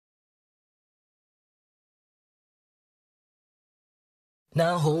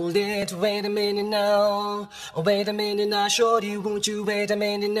Now hold it, wait a minute now. Oh, wait a minute now, shorty, won't you wait a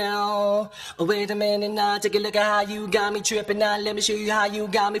minute now? Oh, wait a minute now, take a look at how you got me tripping now. Let me show you how you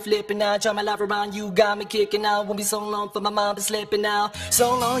got me flipping now. Turn my life around, you got me kicking out. Won't be so long for my mind be slipping now.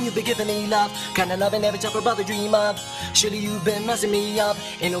 So long you've been giving me love, kinda loving every type of brother dream of. Surely you've been messing me up,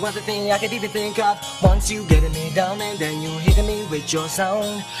 ain't no other thing I could even think of. Once you getting me down and then you hitting me with your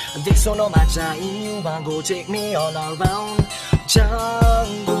sound. This don't know my time, you want go take me all around.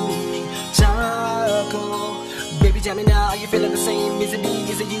 Baby, tell me now, are you feeling the same? Is it me,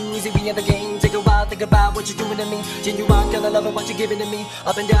 is it you, is it we in the game? Take a while, think about what you're doing to me. Genuine, kinda loving what you're giving to me.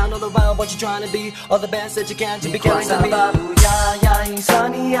 Up and down, all around, what you're trying to be. All the best that you can to be kind to me.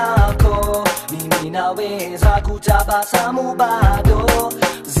 Isani ako, mimi naweza kutabasamu bado.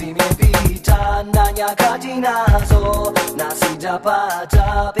 Zimepita ndani kati nazo, na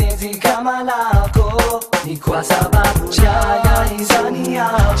sijapata penzi kama lako. Ni kwa sababu isani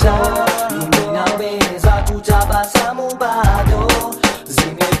yako, mimi naweza kutabasamu bado.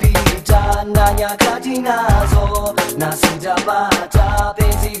 Zimepita ndani kati nazo, na sijapata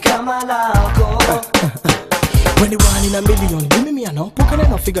penzi kama lako. When you one in a million, give me a no, poke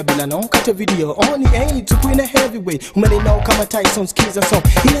no figure bill no, cut a video, only aim to win a heavyweight. When they know come a Tyson skis a song,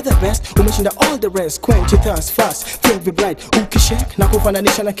 he the best, who mentioned all the rest, quench it thirst fast, think be bright, uki shake, na kufana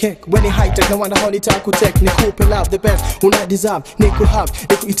nation a cake, when he high tech, no one honey taku tech, ni couple up the best, who not deserve, ni could have,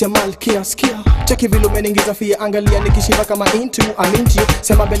 they could eat a mal kia skill, check if you meningiza fia angalia, nikishiva kama into, I'm into you,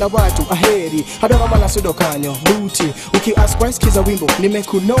 sema bena watu, aheri, hadama mana sudokanyo, booty, uki ask why skiza wimbo,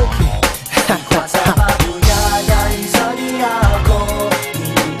 nimekunoki, kwa sababu isani yako,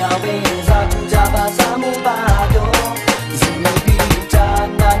 mimi naweza kutabasamu bado. Zimepita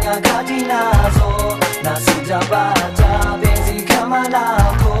ndani kati nazo, na sijapata penzi kama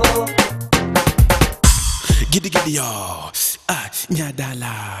lako. Giddy giddy yo,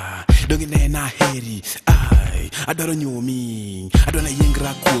 nyadala, dongine na heri, adoro nyomi, adona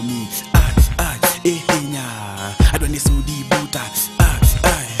yengra komi, ehenya, adona sudi buta,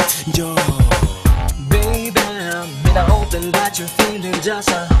 njo. And I'm hoping that you're feeling just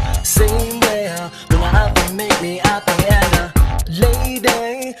the same way. When I happy, make me happy. And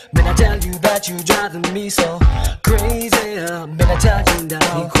lady, when I tell you that you're driving me so crazy, when I tell you that